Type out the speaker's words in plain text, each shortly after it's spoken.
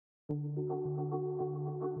Hey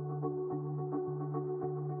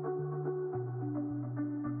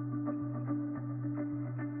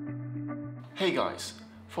guys,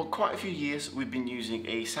 for quite a few years we've been using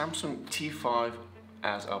a Samsung T5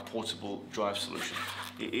 as our portable drive solution.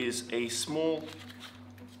 It is a small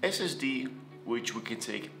SSD which we can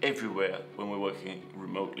take everywhere when we're working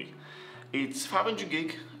remotely. It's 500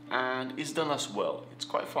 gig and it's done us well. It's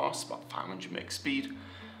quite fast, about 500 meg speed,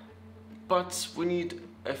 but we need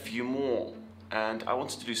a few more and I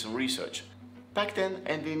wanted to do some research. Back then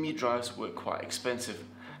NVMe drives were quite expensive,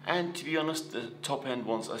 and to be honest the top end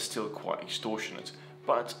ones are still quite extortionate,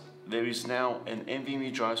 but there is now an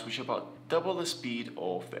NVMe drives which are about double the speed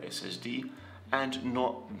of the SSD and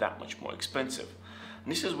not that much more expensive.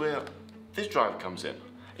 And this is where this drive comes in.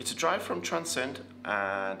 It's a drive from Transcend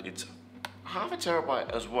and it's half a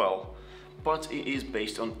terabyte as well, but it is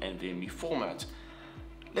based on NVMe format.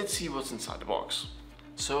 Let's see what's inside the box.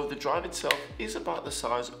 So the drive itself is about the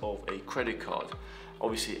size of a credit card,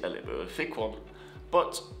 obviously a little bit of a thick one,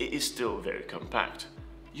 but it is still very compact.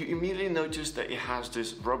 You immediately notice that it has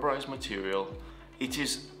this rubberized material. It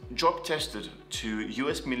is drop tested to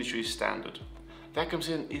US military standard. That comes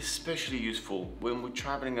in especially useful when we're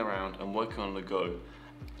traveling around and working on the go,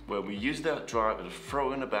 where we use that drive and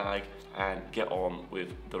throw in a bag and get on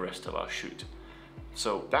with the rest of our shoot.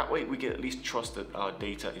 So that way we can at least trust that our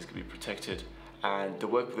data is going to be protected and the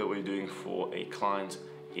work that we're doing for a client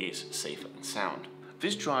is safe and sound.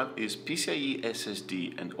 This drive is PCIe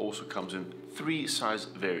SSD and also comes in 3 size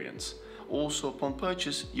variants. Also, upon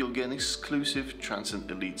purchase, you'll get an exclusive Transcend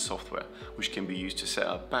Elite software, which can be used to set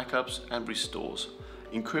up backups and restores,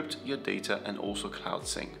 encrypt your data and also cloud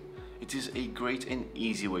sync. It is a great and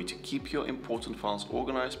easy way to keep your important files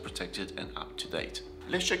organized, protected and up to date.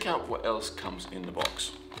 Let's check out what else comes in the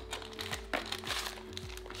box.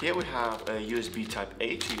 Here we have a USB Type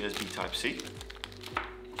A to USB Type C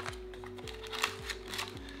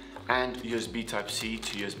and USB Type C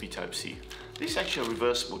to USB Type C. This is actually a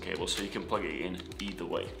reversible cable, so you can plug it in either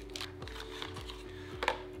way.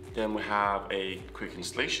 Then we have a quick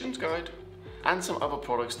installation guide and some other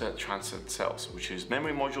products that Transcend sells, which is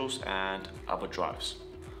memory modules and other drives.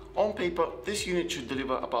 On paper, this unit should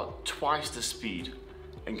deliver about twice the speed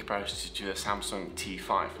in comparison to the Samsung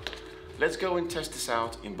T5. Let's go and test this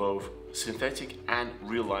out in both synthetic and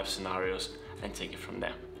real life scenarios and take it from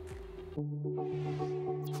there.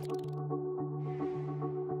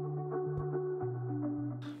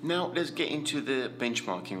 Now let's get into the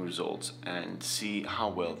benchmarking results and see how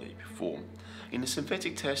well they perform. In the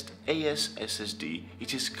synthetic test AS SSD,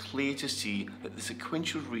 it is clear to see that the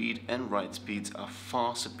sequential read and write speeds are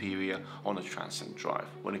far superior on a Transcend drive.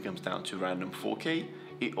 When it comes down to random 4K,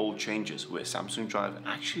 it all changes, where Samsung drive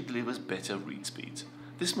actually delivers better read speeds.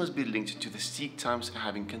 This must be linked to the seek times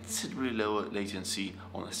having considerably lower latency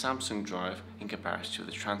on a Samsung drive in comparison to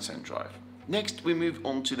the Transcend drive. Next, we move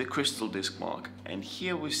on to the crystal disk mark, and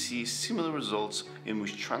here we see similar results in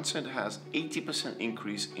which Transcend has 80%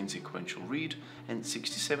 increase in sequential read and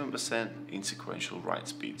 67% in sequential write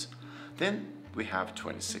speeds. Then we have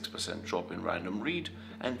 26% drop in random read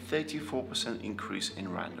and 34% increase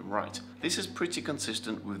in random write. This is pretty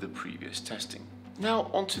consistent with the previous testing. Now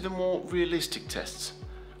onto the more realistic tests.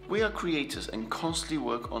 We are creators and constantly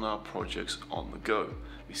work on our projects on the go.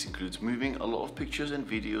 This includes moving a lot of pictures and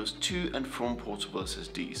videos to and from portable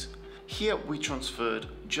SSDs. Here we transferred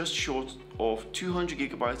just short of 200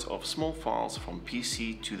 gigabytes of small files from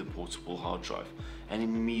PC to the portable hard drive and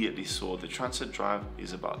immediately saw the Transcend drive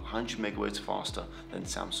is about 100 megabytes faster than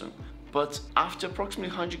Samsung. But after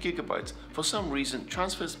approximately 100 gigabytes, for some reason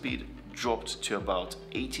transfer speed dropped to about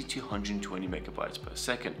 80 to 120 megabytes per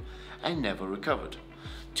second and never recovered.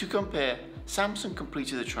 To compare, Samsung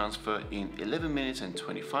completed the transfer in 11 minutes and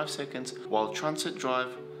 25 seconds, while Transcend drive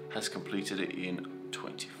has completed it in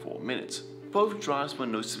 24 minutes. Both drives were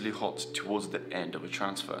noticeably hot towards the end of a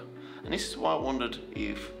transfer, and this is why I wondered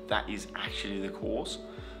if that is actually the cause.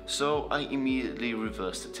 So I immediately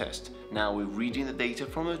reversed the test. Now we're reading the data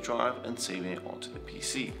from the drive and saving it onto the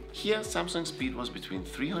PC. Here Samsung's speed was between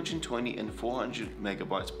 320 and 400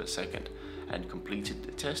 megabytes per second and completed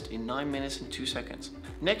the test in 9 minutes and 2 seconds.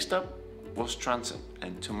 Next up was Transcend,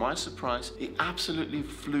 and to my surprise it absolutely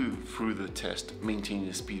flew through the test, maintaining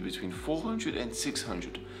a speed between 400 and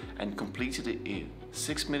 600 and completed it in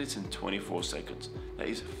 6 minutes and 24 seconds. That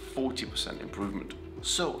is 40% improvement.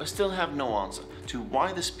 So I still have no answer to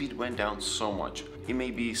why the speed went down so much. It may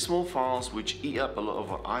be small files which eat up a lot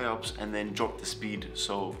of our IOPS and then drop the speed,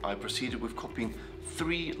 so I proceeded with copying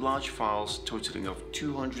 3 large files totaling of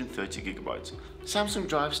 230 gigabytes. Samsung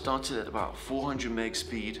drive started at about 400 meg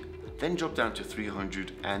speed, then dropped down to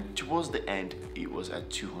 300, and towards the end it was at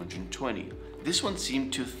 220. This one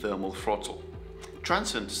seemed to thermal throttle.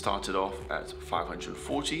 Transcend started off at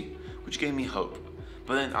 540, which gave me hope,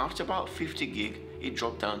 but then after about 50 gig it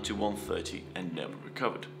dropped down to 130 and never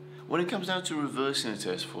recovered. When it comes down to reversing the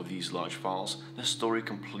test for these large files, the story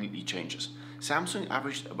completely changes. Samsung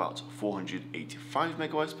averaged about 485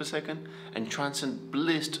 megabytes per second, and Transcend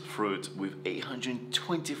blitzed through it with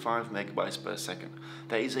 825 megabytes per second.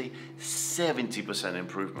 That is a 70%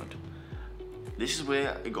 improvement. This is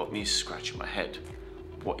where it got me scratching my head.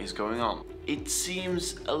 What is going on? It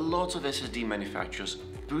seems a lot of SSD manufacturers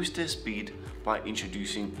boost their speed by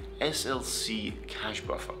introducing SLC cache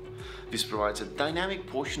buffer. This provides a dynamic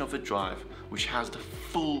portion of the drive which has the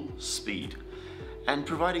full speed, and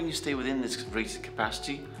providing you stay within this rated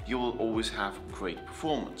capacity, you will always have great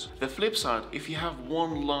performance. The flip side, if you have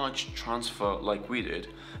one large transfer like we did,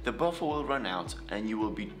 the buffer will run out and you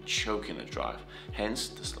will be choking the drive, hence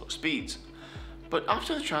the slow speeds. But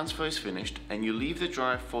after the transfer is finished and you leave the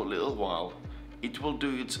drive for a little while, it will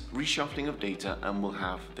do its reshuffling of data and will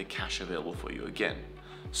have the cache available for you again.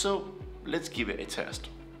 So let's give it a test.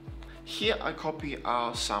 Here I copy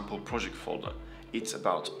our sample project folder. It's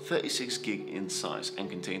about 36 gig in size and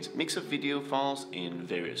contains a mix of video files in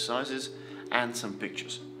various sizes and some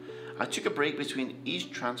pictures. I took a break between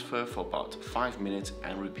each transfer for about 5 minutes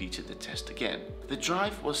and repeated the test again. The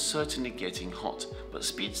drive was certainly getting hot, but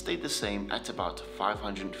speed stayed the same at about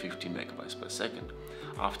 550 megabytes per second.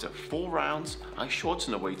 After 4 rounds, I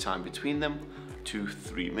shortened the wait time between them to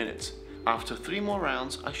 3 minutes. After 3 more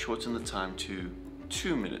rounds, I shortened the time to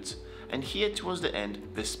 2 minutes. And here towards the end,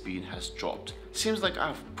 the speed has dropped. Seems like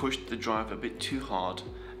I've pushed the drive a bit too hard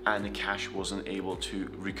and the cache wasn't able to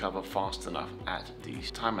recover fast enough at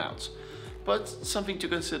these timeouts. But something to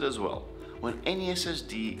consider as well. When any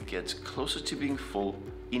SSD gets closer to being full,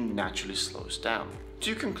 it naturally slows down.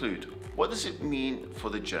 To conclude, what does it mean for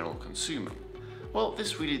the general consumer? Well,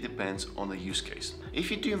 this really depends on the use case.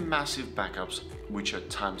 If you do massive backups which are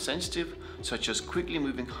time sensitive, such as quickly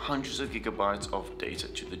moving hundreds of gigabytes of data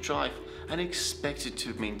to the drive and expect it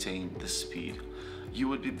to maintain the speed, you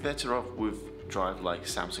would be better off with a drive like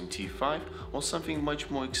Samsung T5 or something much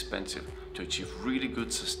more expensive to achieve really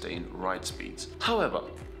good sustained write speeds. However,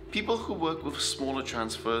 people who work with smaller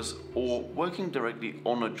transfers or working directly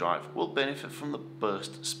on a drive will benefit from the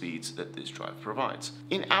burst speeds that this drive provides.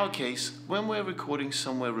 In our case, when we're recording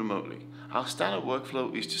somewhere remotely, our standard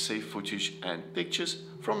workflow is to save footage and pictures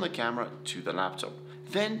from the camera to the laptop.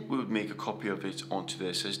 Then we would make a copy of it onto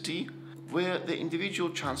the SSD, where the individual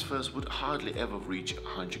transfers would hardly ever reach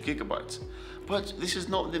 100 gigabytes. But this is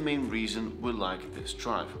not the main reason we like this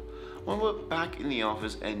drive. When we're back in the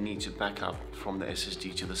office and need to back up from the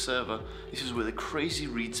SSD to the server, this is where the crazy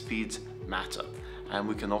read speeds matter, and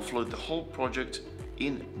we can offload the whole project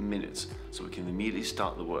in minutes, so we can immediately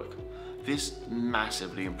start the work. This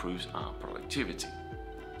massively improves our productivity.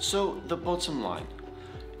 So the bottom line,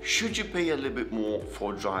 should you pay a little bit more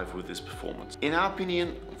for a drive with this performance? In our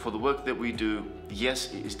opinion, for the work that we do,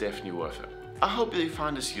 yes, it is definitely worth it. I hope that you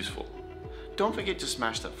find this useful. Don't forget to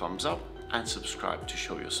smash that thumbs up and subscribe to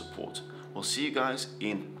show your support. We'll see you guys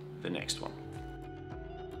in the next one.